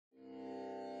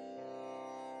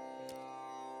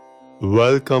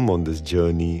Welcome on this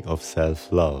journey of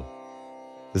self-love.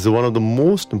 This is one of the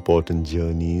most important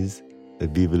journeys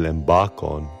that we will embark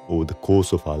on over the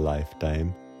course of our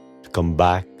lifetime to come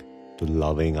back to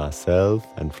loving ourselves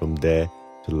and from there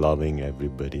to loving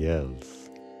everybody else.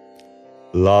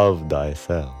 Love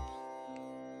thyself.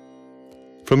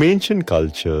 From ancient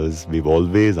cultures, we've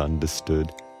always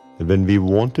understood that when we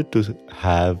wanted to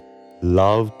have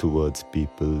love towards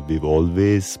people, we've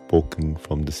always spoken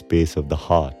from the space of the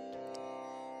heart.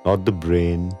 Not the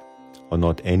brain or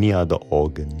not any other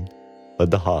organ, but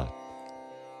the heart.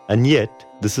 And yet,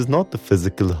 this is not the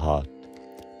physical heart.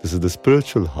 This is the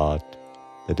spiritual heart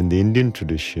that in the Indian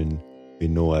tradition we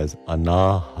know as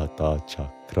Anahata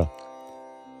Chakra.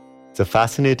 It's a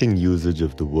fascinating usage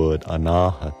of the word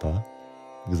Anahata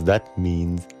because that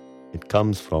means it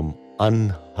comes from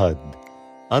Anhad.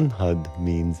 Anhad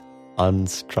means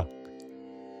unstruck.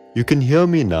 You can hear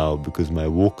me now because my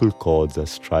vocal cords are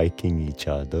striking each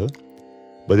other,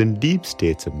 but in deep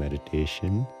states of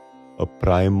meditation, a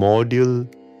primordial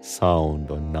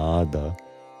sound or nada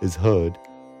is heard.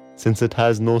 Since it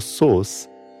has no source,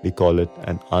 we call it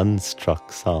an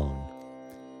unstruck sound.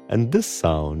 And this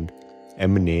sound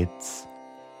emanates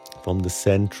from the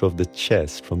center of the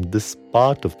chest, from this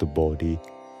part of the body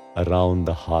around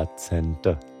the heart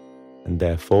center. And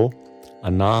therefore,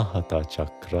 Anahata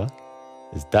Chakra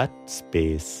is that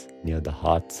space near the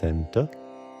heart center,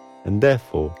 and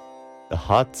therefore the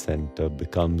heart center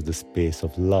becomes the space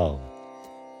of love.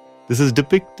 This is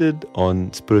depicted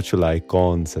on spiritual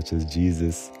icons such as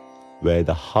Jesus, where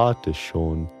the heart is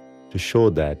shown to show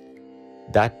that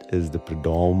that is the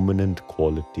predominant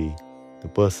quality. The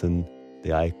person,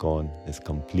 the icon, is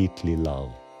completely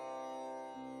love.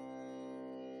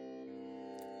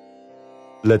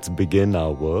 Let's begin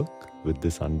our work with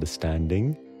this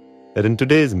understanding that in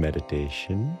today's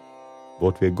meditation,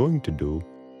 what we're going to do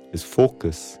is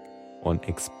focus on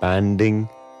expanding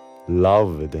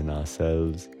love within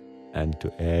ourselves and to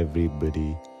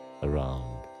everybody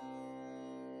around.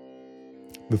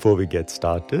 Before we get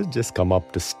started, just come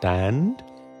up to stand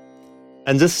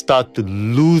and just start to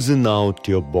loosen out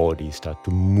your body. Start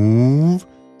to move,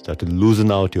 start to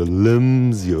loosen out your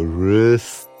limbs, your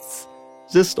wrists,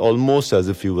 just almost as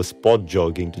if you were spot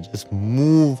jogging, to just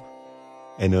move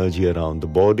energy around the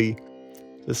body.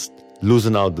 Just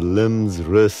loosen out the limbs,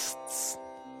 wrists,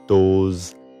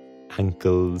 toes,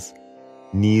 ankles,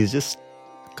 knees. Just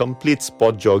complete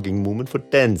spot jogging movement for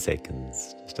 10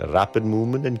 seconds. Just a rapid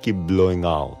movement and keep blowing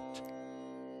out.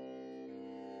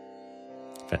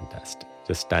 Fantastic.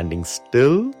 Just standing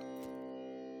still.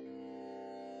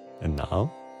 And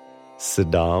now, sit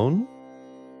down.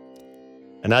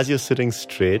 And as you're sitting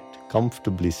straight,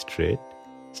 comfortably straight,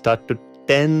 start to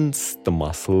tense the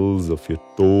muscles of your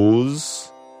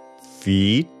toes,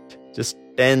 feet. Just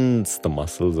tense the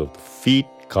muscles of the feet,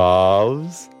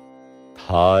 calves,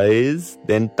 thighs.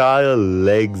 The entire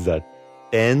legs are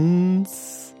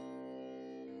tense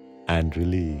and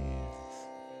release.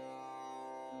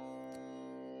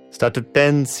 Start to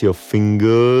tense your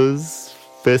fingers,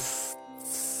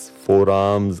 fists,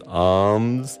 forearms,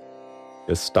 arms,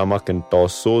 your stomach and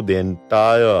torso, the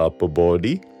entire upper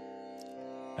body.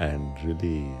 And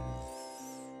release.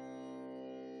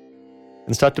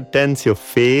 And start to tense your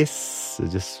face. So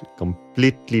just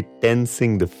completely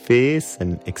tensing the face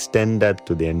and extend that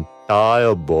to the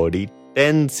entire body.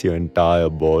 Tense your entire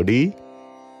body.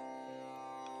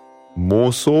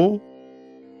 More so.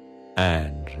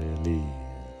 And release.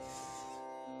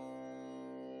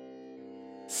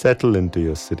 Settle into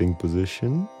your sitting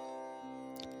position.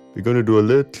 We're going to do a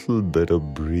little bit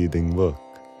of breathing work.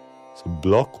 So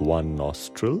block one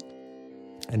nostril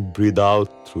and breathe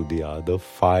out through the other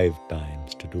 5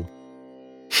 times to do.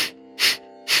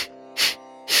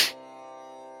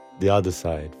 The other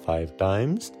side 5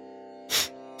 times.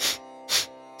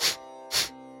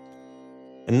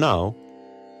 And now,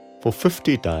 for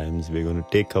 50 times, we're going to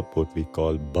take up what we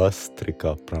call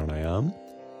Bhastrika Pranayam.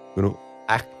 We're going to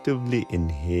actively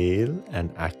inhale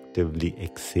and actively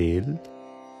exhale.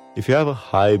 If you have a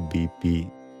high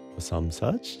BP or some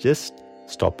such, just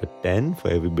stop at 10 for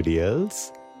everybody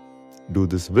else. Do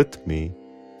this with me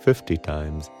 50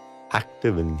 times.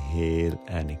 Active inhale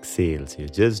and exhale. So you're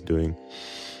just doing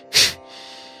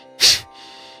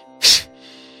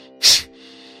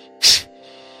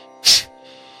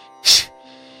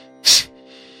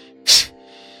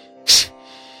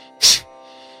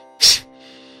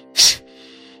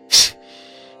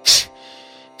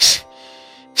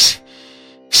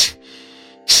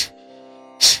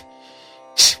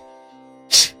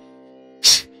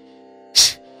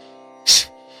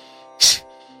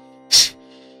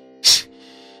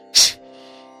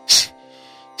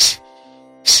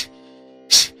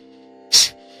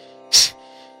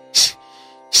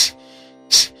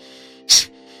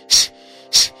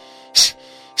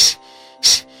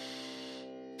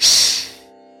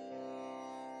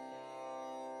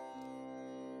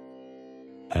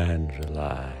and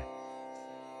relax.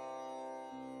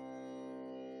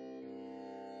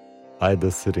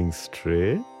 Either sitting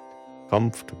straight,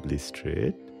 comfortably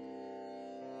straight,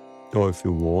 or if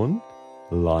you want,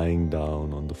 lying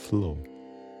down on the floor.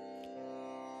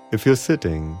 If you're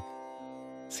sitting,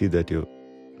 see that your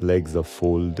legs are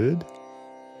folded,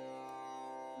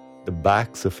 the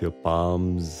backs of your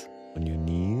palms on your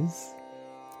knees.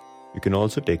 You can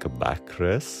also take a back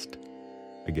rest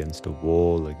against a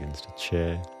wall, against a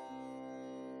chair.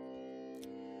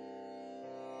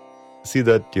 See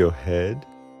that your head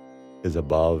is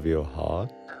above your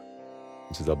heart,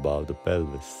 which is above the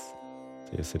pelvis.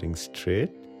 So you're sitting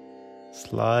straight,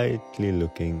 slightly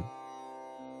looking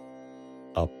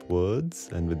upwards,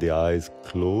 and with the eyes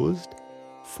closed,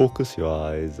 focus your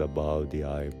eyes above the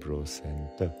eyebrow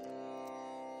center.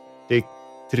 Take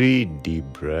 3 deep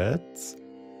breaths.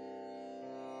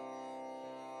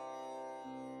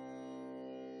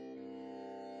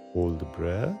 Hold the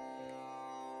breath.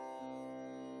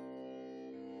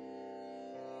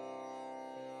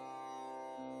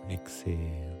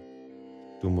 Exhale.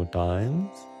 2 more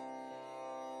times.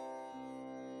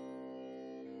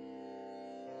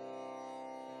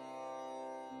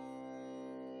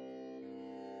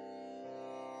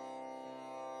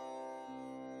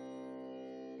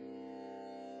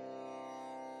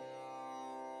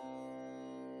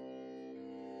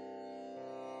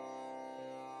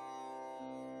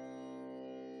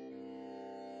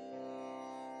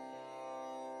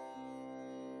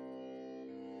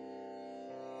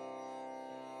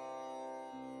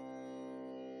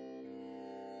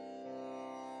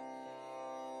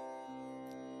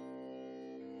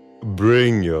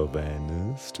 Bring your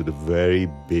awareness to the very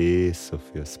base of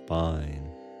your spine.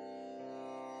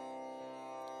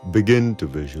 Begin to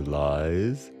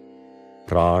visualize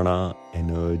prana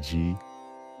energy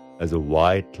as a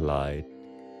white light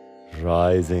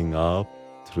rising up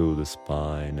through the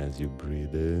spine as you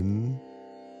breathe in,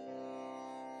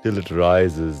 till it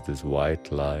rises, this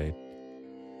white light,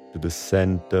 to the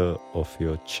center of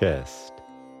your chest,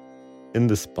 in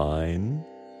the spine,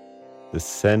 the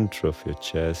center of your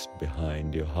chest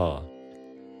behind your heart.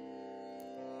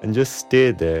 And just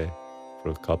stay there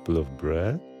for a couple of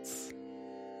breaths,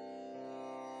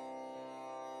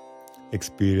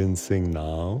 experiencing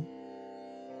now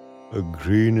a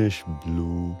greenish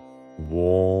blue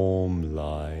warm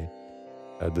light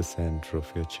at the center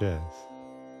of your chest.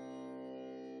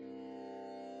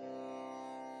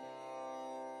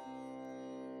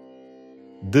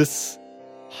 This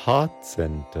heart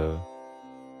center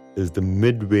is the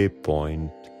midway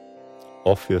point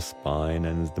of your spine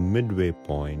and is the midway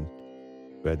point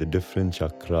where the different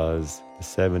chakras, the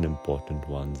 7 important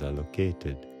ones, are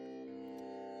located.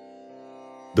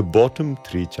 The bottom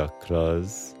 3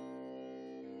 chakras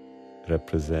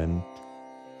represent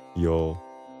your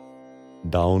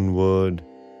downward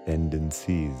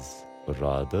tendencies, or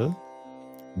rather,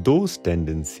 those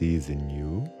tendencies in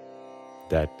you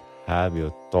that have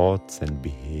your thoughts and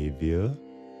behavior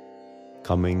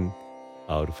coming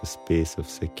out of a space of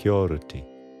security,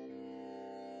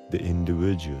 the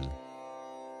individual.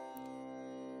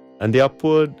 And the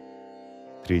upward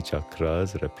 3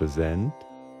 chakras represent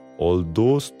all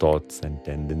those thoughts and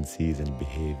tendencies and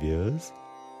behaviors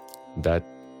that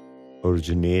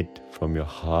originate from your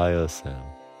higher self.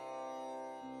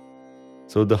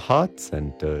 So the heart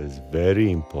center is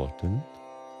very important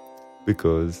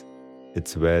because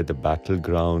it's where the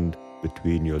battleground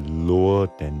between your lower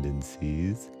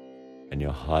tendencies and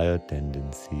your higher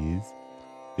tendencies,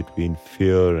 between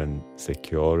fear and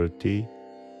security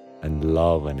and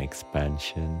love and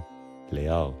expansion, play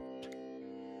out.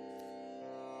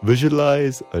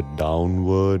 Visualize a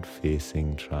downward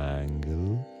facing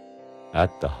triangle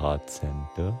at the heart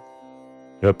center,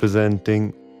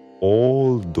 representing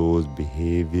all those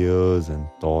behaviors and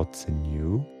thoughts in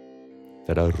you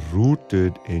that are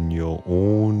rooted in your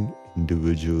own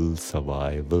individual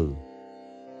survival.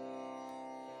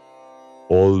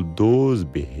 All those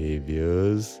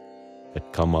behaviors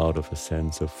that come out of a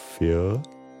sense of fear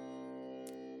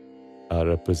are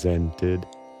represented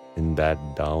in that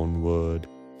downward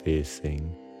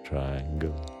facing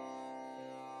triangle.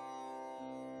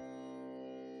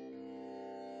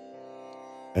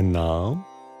 And now,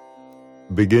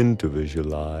 begin to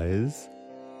visualize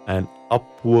an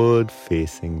upward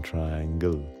facing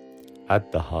triangle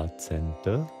at the heart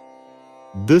center.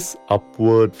 This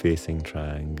upward facing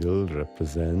triangle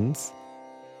represents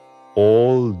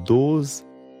all those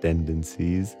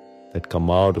tendencies that come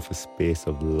out of a space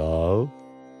of love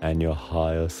and your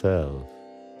higher self,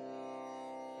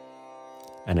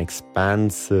 an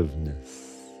expansiveness,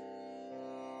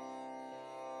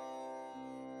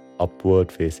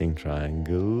 upward facing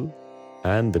triangle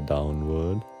and the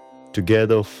downward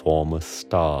together form a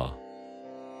star.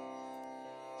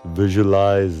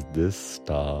 Visualize this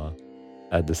star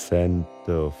at the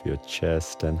center of your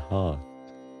chest and heart.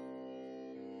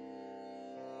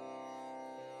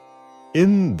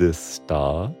 In this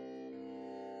star,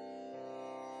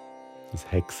 this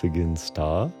hexagon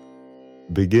star,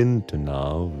 begin to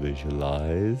now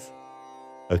visualize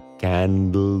a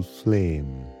candle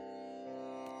flame.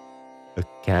 A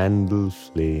candle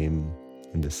flame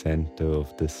in the center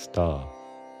of this star.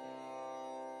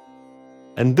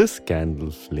 And this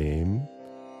candle flame,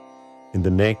 in the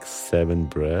next 7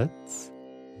 breaths,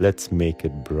 let's make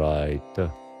it brighter.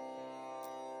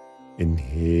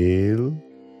 Inhale.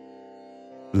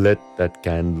 Let that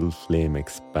candle flame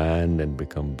expand and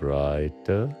become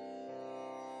brighter.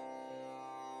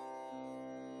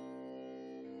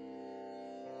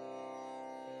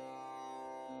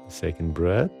 Second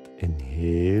breath,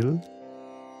 inhale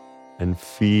and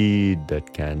feed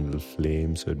that candle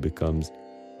flame so it becomes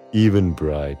even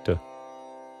brighter.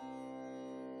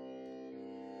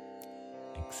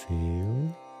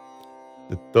 Exhale.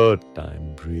 The third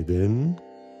time, breathe in,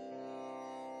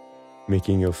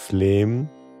 making your flame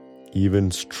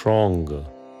even stronger.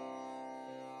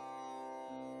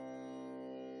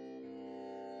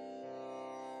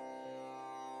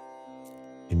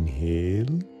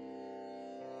 Inhale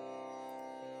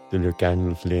till your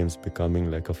candle flame's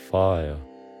becoming like a fire.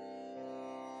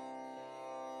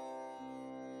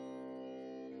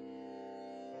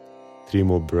 Three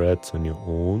more breaths on your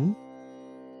own,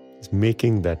 just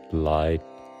making that light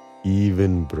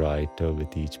even brighter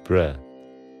with each breath.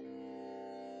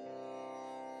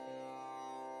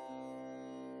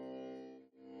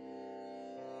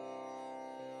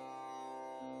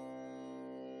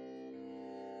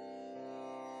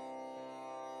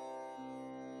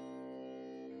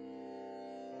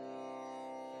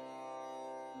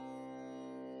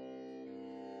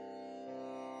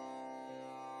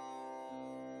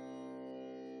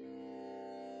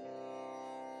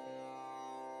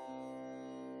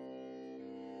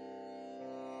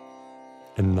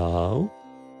 And now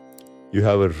you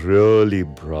have a really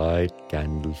bright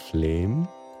candle flame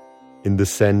in the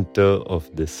center of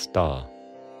this star.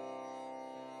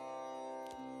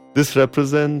 This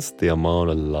represents the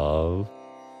amount of love,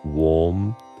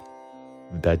 warmth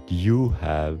that you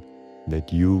have,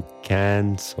 that you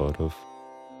can sort of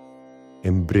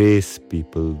embrace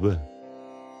people with.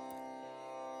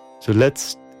 So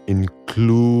let's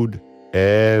include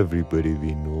everybody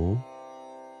we know,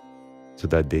 so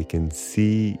that they can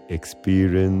see,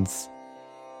 experience,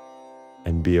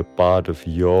 and be a part of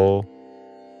your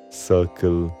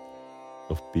circle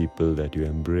of people that you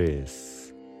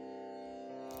embrace.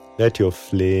 Let your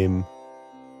flame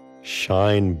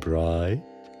shine bright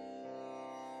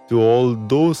to all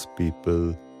those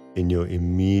people in your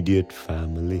immediate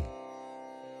family.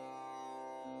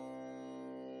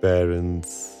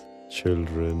 Parents,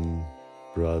 children,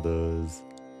 brothers,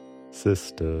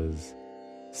 sisters,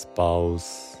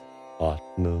 spouse,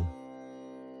 partner,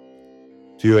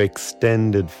 to your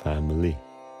extended family,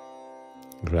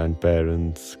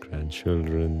 grandparents,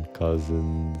 grandchildren,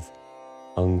 cousins,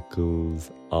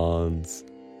 uncles, aunts.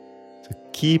 So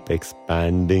keep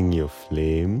expanding your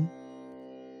flame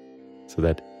so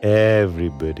that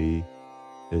everybody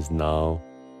is now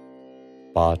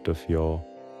part of your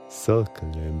circle.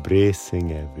 You're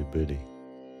embracing everybody.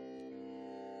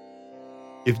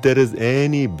 If there is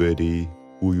anybody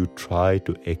who you try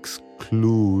to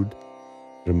exclude,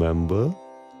 remember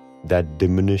that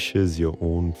diminishes your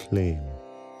own flame.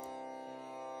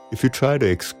 If you try to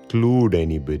exclude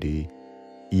anybody,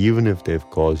 even if they've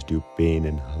caused you pain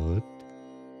and hurt,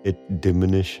 it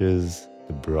diminishes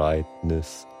the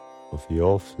brightness of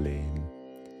your flame.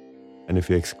 And if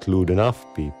you exclude enough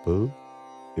people,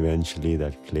 eventually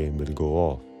that flame will go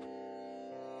off.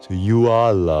 So you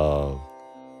are love,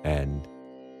 and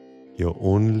your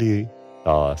only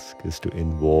task is to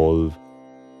involve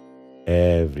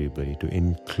everybody, to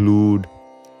include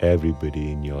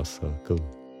everybody in your circle.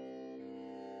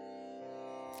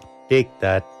 Take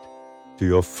that to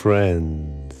your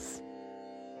friends.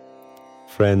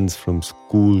 Friends from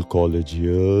school, college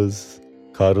years,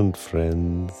 current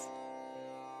friends,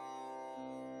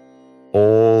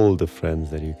 all the friends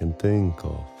that you can think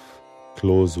of,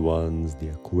 close ones, the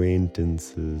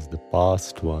acquaintances, the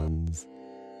past ones.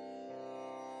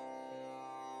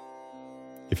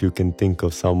 If you can think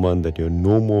of someone that you're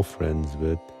no more friends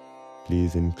with,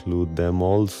 please include them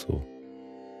also.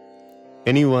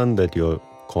 Anyone that you're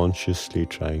consciously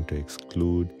trying to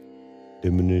exclude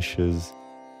diminishes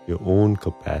your own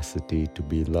capacity to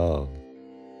be loved.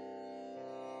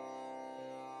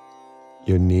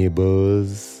 your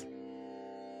neighbors,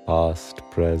 past,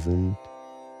 present,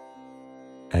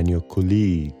 and your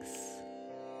colleagues,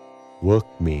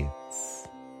 workmates,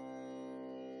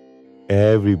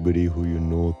 everybody who you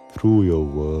know through your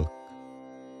work,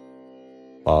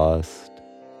 past,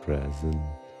 present.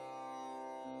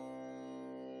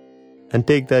 And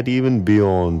take that even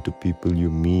beyond to people you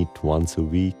meet once a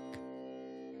week,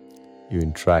 you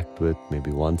interact with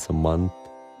maybe once a month,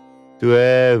 to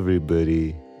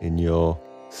everybody in your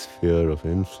sphere of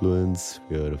influence,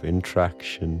 sphere of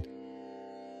interaction,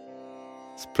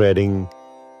 spreading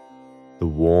the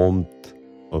warmth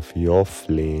of your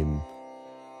flame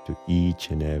to each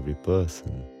and every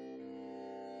person.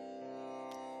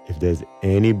 If there's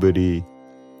anybody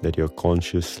that you're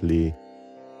consciously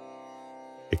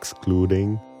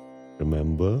excluding,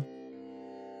 remember,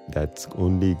 that's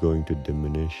only going to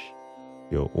diminish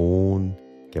your own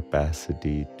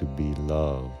capacity to be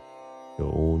love,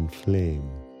 your own flame.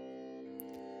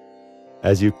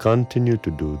 As you continue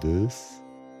to do this,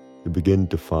 you begin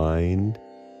to find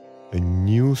a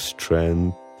new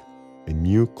strength, a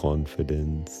new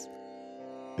confidence,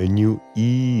 a new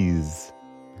ease,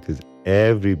 because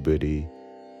everybody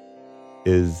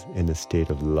is in a state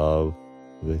of love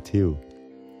with you.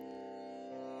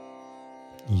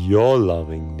 Your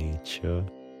loving nature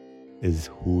is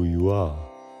who you are.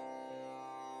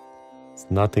 It's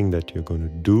nothing that you're going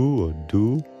to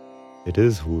do, it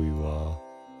is who you are.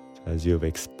 So as you have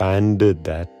expanded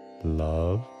that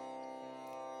love,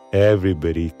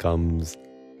 everybody comes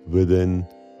within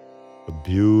a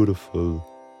beautiful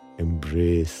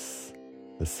embrace,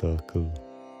 a circle.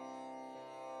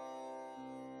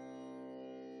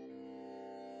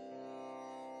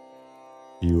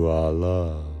 You are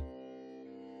love.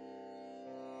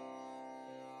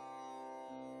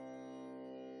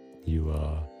 You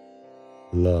are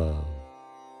love.